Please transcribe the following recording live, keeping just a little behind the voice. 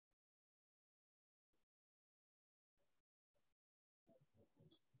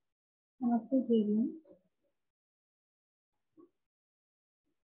Namaste, JV.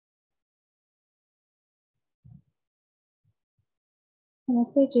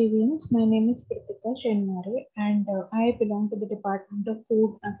 Namaste, JVs. My name is KRUTIKA SHENMARE, and I belong to the Department of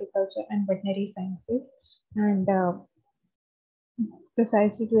Food, Agriculture, and Veterinary Sciences, and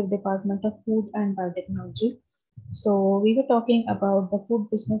precisely to the Department of Food and Biotechnology. So we were talking about the food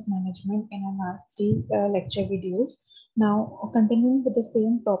business management in our last three lecture videos. Now, continuing with the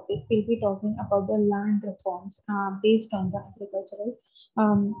same topic, we'll be talking about the land reforms based on the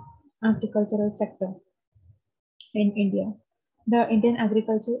um, agricultural sector in India. The Indian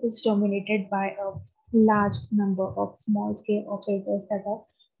agriculture is dominated by a large number of small-scale operators that are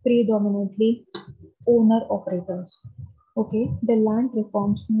predominantly owner-operators. Okay, the land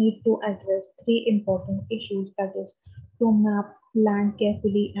reforms need to address three important issues, that is, to map land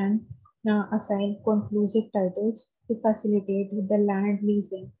carefully and assign conclusive titles to facilitate the land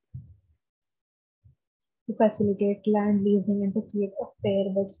leasing and to create a fair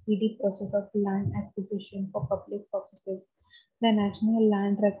but speedy process of land acquisition for public purposes. The National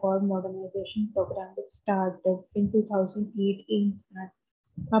Land Record Modernization Program, which started in 2008, aims at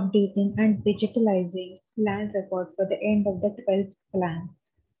updating and digitalizing land records for the end of the 12th plan.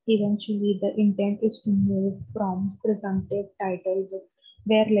 Eventually, the intent is to move from presumptive title,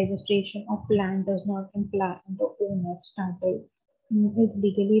 where registration of land does not imply the owner's title is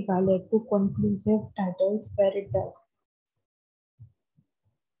legally valid, to conclusive titles where it does.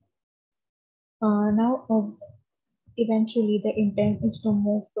 Now, eventually, the intent is to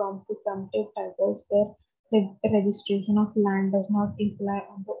move from presumptive titles where the registration of land does not imply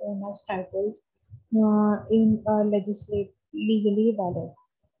on the owner's titles in legislate legally valid,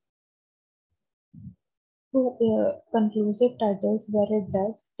 to conclusive titles where it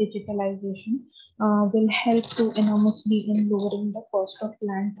does. Digitalization will help to enormously in lowering the cost of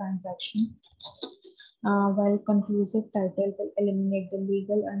land transaction, while conclusive title will eliminate the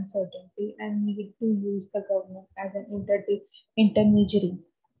legal uncertainty and need to use the government as an intermediary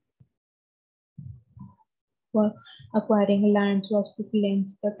for acquiring land so as to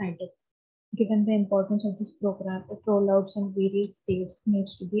cleanse the title. Given the importance of this program, its rollouts in various states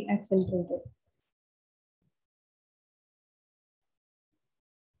needs to be accelerated.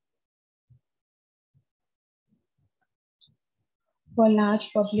 For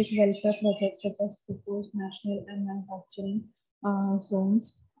large public welfare projects such as proposed national and manufacturing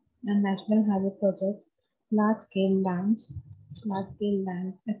zones and national highway projects, large-scale land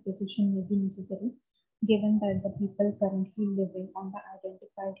acquisition may be necessary, given that the people currently living on the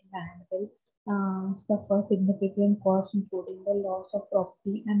identified land will suffer significant costs, including the loss of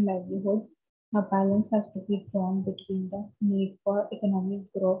property and livelihood. A balance has to be drawn between the need for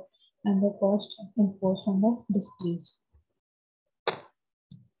economic growth and the cost imposed on the displaced.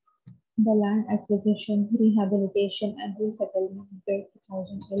 The Land Acquisition, Rehabilitation and Resettlement Bill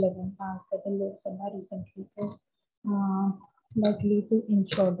 2011, passed by the Lok Sabha recently, is uh, likely to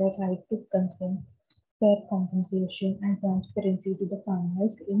ensure the right to consent, fair compensation, and transparency to the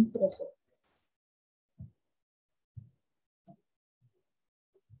farmers in process.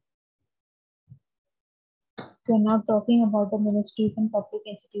 So now talking about the ministries and public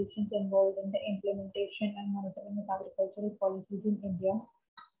institutions involved in the implementation and monitoring of agricultural policies in India.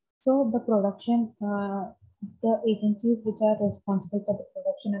 So the agencies which are responsible for the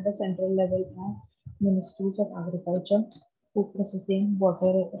production at the central level are ministries of agriculture, food processing,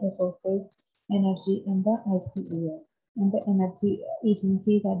 water resources, energy, and the ICAR. And the energy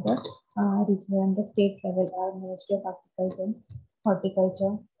agencies at the regional and the state level are Ministry of Agriculture,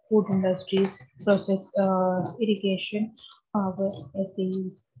 Horticulture, Food Industries, Process Irrigation, Power,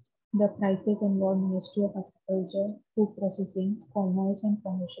 SAEs. The prices involve Ministry of Agriculture, Food Processing, Commerce and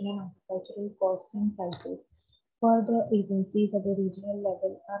Commission and Agricultural Costs and Prices. For the agencies at the regional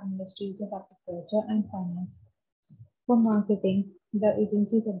level are Ministries of Agriculture and Finance. For marketing, the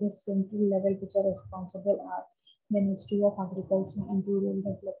agencies at the central level which are responsible are Ministry of Agriculture and Rural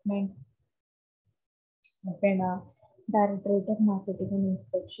Development, FEDA, Directorate of Marketing and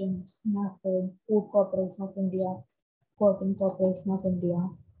Inspection, NAFED, Food Corporation of India, Cotton Corporation of India,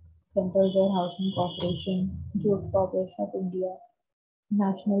 Central Warehousing Corporation, Jute Corporation of India,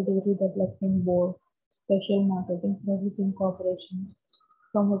 National Dairy Development Board, Special Marketing Processing Corporation,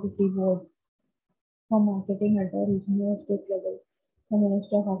 Commodity Board. For marketing at the regional or state level, the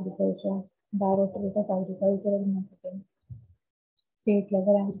Minister of Agriculture, Directorate of Agricultural Marketing, State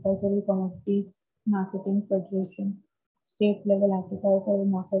Level Agricultural Commodities Marketing Federation, State Level Agricultural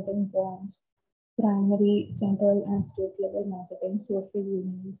Marketing Bonds, Primary, Central and State Level Marketing Social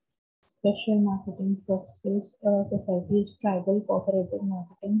Unions, Special marketing processes, societies, tribal cooperative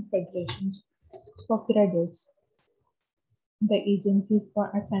marketing federations for credits. The agencies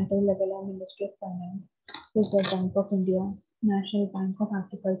for at central level are Ministry of Finance, Reserve Bank of India, National Bank of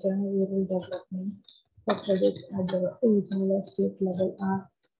Agriculture and Rural Development. For credits at the regional or state level are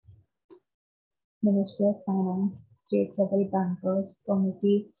Ministry of Finance, state level bankers,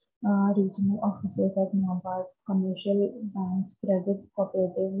 committee, regional officers at NABARD, commercial banks, credit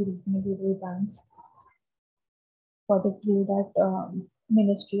cooperative, regional rural banks. For the trade at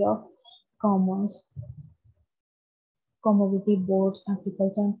Ministry of Commerce, Commodity Boards,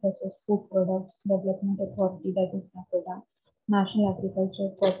 Agriculture and Processed Food Products Development Authority, that is NAFEDA, National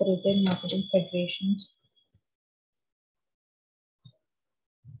Agriculture Cooperative Marketing Federations,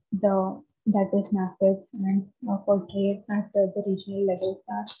 the that is NAFED, and for trade at the regional levels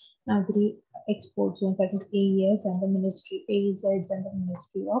are Agri Export Zones, that is AES, and the Ministry AEZs and the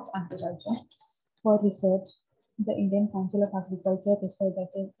Ministry of Agriculture. For research, the Indian Council of Agriculture Research,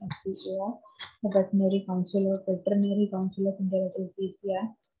 that is SCAR, the Veterinary Council of India, that is DCI,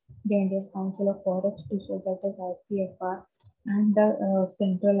 the Indian Council of Forest Research, that is ICFR, and the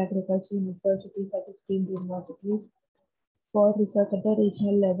Central Agricultural Universities, that is Deemed Universities. For research at the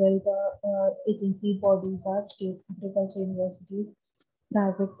regional level, the agency bodies are state agriculture universities,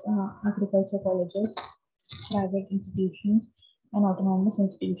 private agriculture colleges, private institutions, and autonomous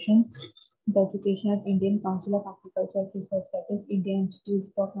institutions. The education at Indian Council of Agricultural Research, that is India Institute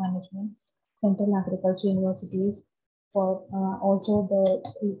of Management, Central Agriculture Universities. For also the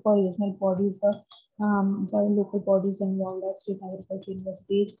for regional bodies, the local bodies involved are state agriculture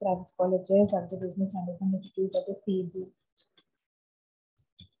universities, private colleges, agribusiness management institute, that is CAB.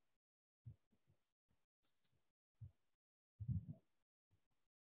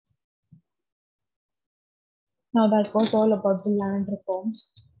 Now that was all about the land reforms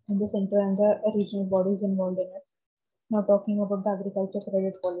in the central and the regional bodies involved in it. Now talking about the agriculture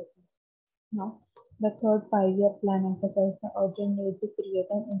credit policy. Now, the third five-year plan emphasized the urgent need to create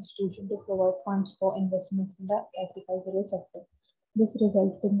an institution to provide funds for investments in the agricultural sector. This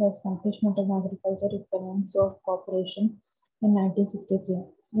resulted in the establishment of Agriculture Finance Corporation in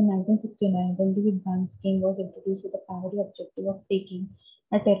 1963. In 1969, the lead bank scheme was introduced with the primary objective of taking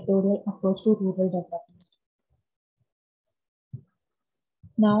a territorial approach to rural development.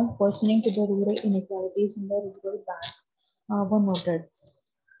 Now, worsening to the rural inequalities in the rural bank were noted.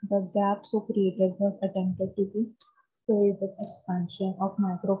 The gaps were created was attempted to be filled with expansion of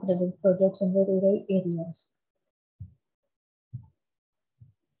microcredit projects in the rural areas.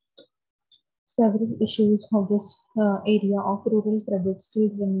 Several issues of this area of rural credit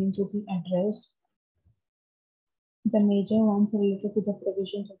still remain to be addressed. The major ones related to the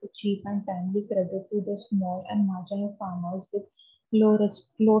provisions of the cheap and timely credit to the small and marginal farmers with low risk,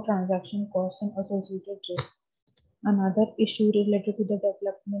 low transaction costs and associated risks. Another issue related to the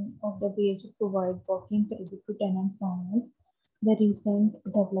development of the ways to provide working credit to tenant farmers. The recent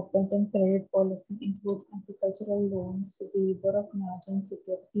development in credit policy include agricultural loans, waiver of margin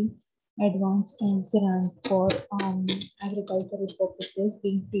security, advance and grant for agricultural purposes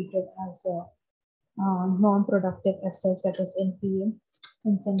being treated as non-productive assets, that is NPA,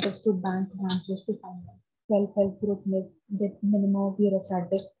 incentives to bank branches to finance, self-help group with minimum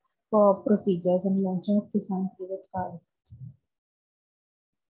bureaucratic procedures, and launching of Kisan Credit Card.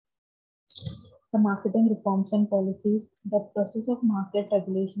 The marketing reforms and policies. The process of market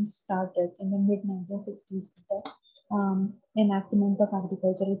regulation started in the mid-1960s with the enactment of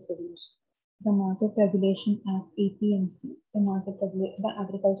agricultural produce. The Market Regulation Act (APMC), the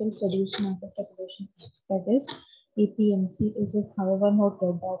Agricultural Produce Market Regulation Act, that is APMC, is however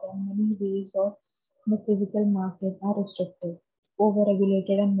noted that many ways of the physical market are restricted,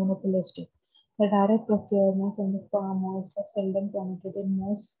 over-regulated, and monopolistic. The direct procurement from the farmers are seldom permitted in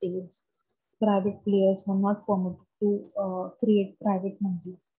most states. Private players were not permitted to create private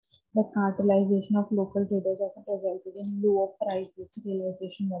mandis. The cartelization of local traders often resulted in lower prices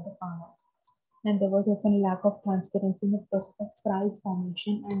realization by the farmers, and there was often lack of transparency in the process of price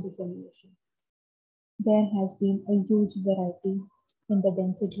formation and dissemination. There has been a huge variety in the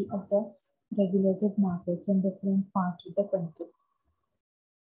density of the regulated markets in different parts of the country.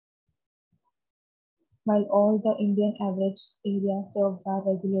 While all the Indian average area served by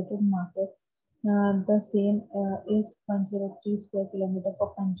regulated markets, the same is 103 square kilometer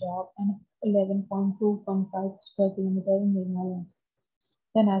for Punjab and 11.215 square kilometer in Meghalaya.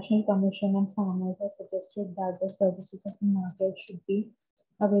 The National Commission on Farmers has suggested that the services of the market should be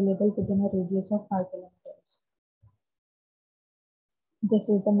available within a radius of 5 kilometers. This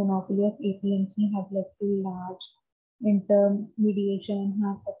is the monopoly of APMC have led to large intermediation and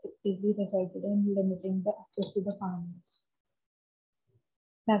have effectively resulted in limiting the access to the farmers.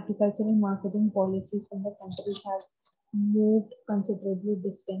 The agricultural marketing policies from the countries have moved considerably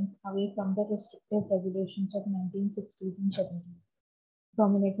distance away from the restrictive regulations of 1960s and 70s,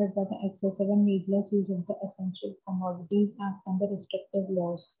 dominated by the excessive and needless use of the Essential Commodities Act and the restrictive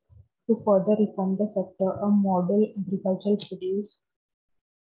laws. To further reform the sector, a model agricultural produce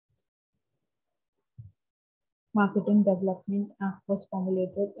Marketing Development Act was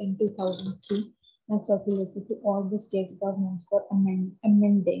formulated in 2003 and circulated to all the state governments for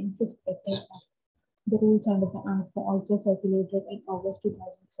amending the respective act. The rules under the act were also circulated in August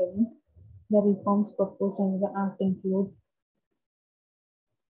 2007. The reforms proposed under the act include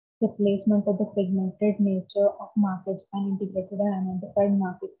replacement of the fragmented nature of markets and integrated and identified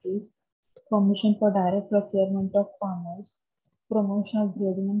marketplace, permission for direct procurement of farmers, promotion of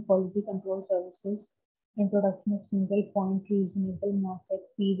grading and quality control services, introduction of single point reasonable market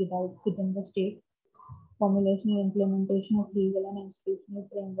fee within the state, formulation and implementation of legal and institutional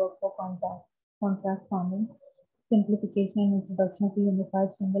framework for contract farming, simplification and introduction of a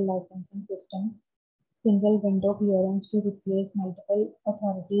unified single licensing system, single window clearance to replace multiple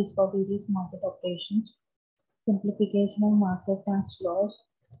authorities for various market operations, simplification of market tax laws,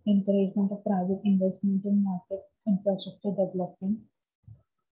 encouragement of private investment in market infrastructure development,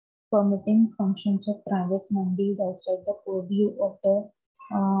 permitting functions of private mandis outside the purview of the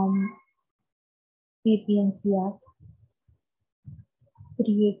APMC Act,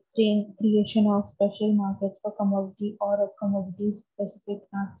 creation of special markets for commodity or commodity specific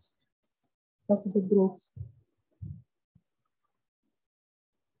acts, specific groups,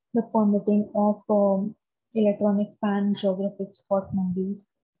 the permitting of electronic pan-geographic spot mandis,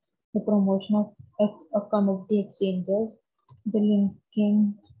 the promotion of commodity exchanges, the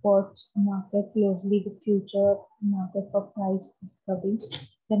linking sports market closely with future market for price discovery,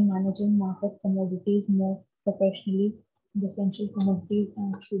 then managing market commodities more professionally. The Essential Commodities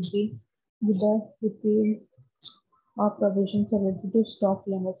Act should be with the repeal of provisions related to stock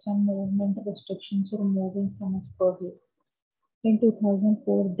limits and movement restrictions removing from its purview. In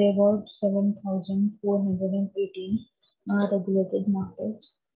 2004, there were 7,418 regulated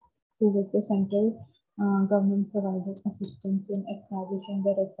markets to which the central government provided assistance in establishing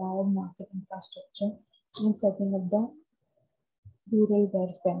the required market infrastructure and setting up the rural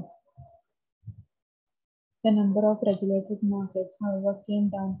welfare. The number of regulated markets, however, came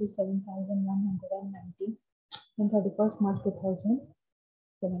down to 7,190 on 31st March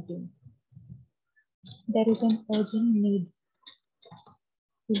 2017. There is an urgent need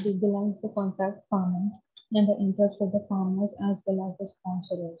to legalize the contract farming in the interest of the farmers as well as the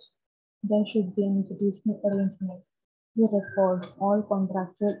sponsors. There should be an institutional arrangement to record all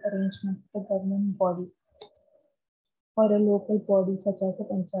contractual arrangements with the government body or a local body such as a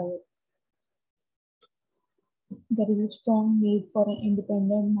panchayat. There is a strong need for an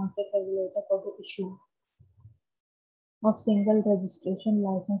independent market regulator for the issue of single registration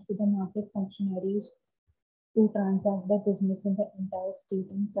license to the market functionaries to transact the business in the entire state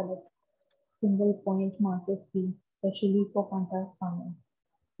and collect single point market fee, especially for contract farming,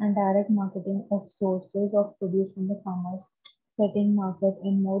 and direct marketing of sources of produce from the farmers, setting market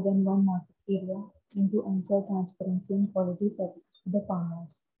in more than one market area, and to ensure transparency and quality services to the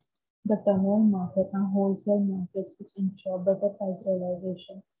farmers. The terminal market and wholesale markets which ensure better price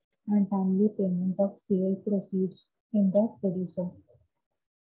realization and timely payment of sale proceeds in the producer.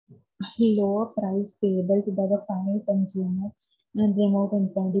 Lower price payable to the final consumer and remote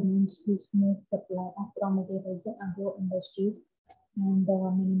impediments to smooth supply of raw materials to agro industries and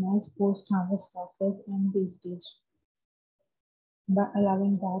minimize post-harvest losses and wastage by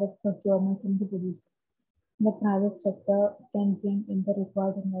allowing direct procurement from the producer. The private sector can bring in the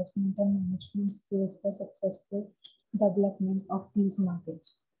required investment and management skills for successful development of these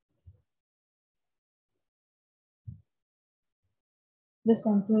markets. The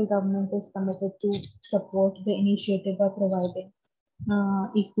central government is committed to support the initiative by providing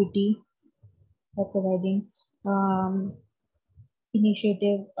equity, by providing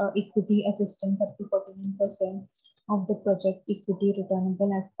equity assistance up to 49% of the project equity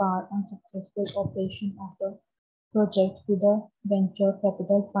returnable as part on successful operation of the project to the venture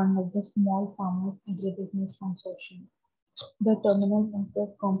capital fund of the Small Farmers Agribusiness Consortium. The terminal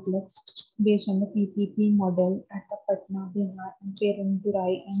market complex based on the PPP model at the Patna, Bihar, and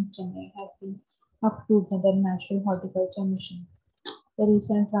Perundurai and Chennai has been approved by the National Horticulture Mission. The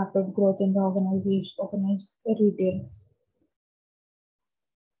recent rapid growth in the organized retail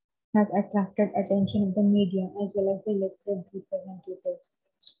has attracted attention of the media as well as the elected representatives.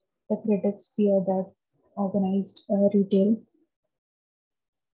 The critics fear that organized retail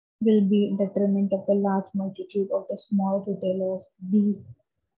will be detriment of the large multitude of the small retailers. These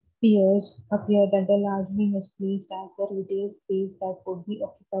fears appear that the largely misplaced as the retail space that would be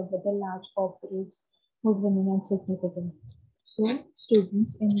occupied by the large corporates would remain insignificant. So,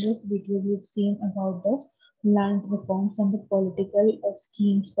 students, in this video, we've seen about the land reforms and the political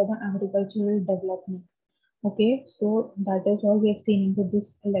schemes for the agricultural development. Okay, so that is all we have seen into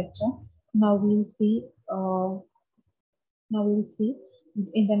this lecture. Now we'll see. Now we'll see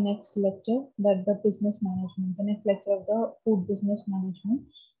in the next lecture that the business management, the next lecture of the food business management,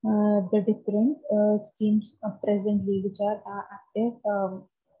 the different schemes presently which are active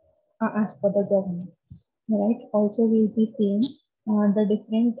as per the government. Right. Also, we'll be seeing the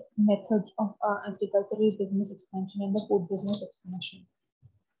different methods of agricultural business expansion and the food business expansion.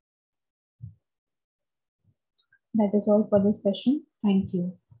 That is all for this session. Thank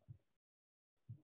you.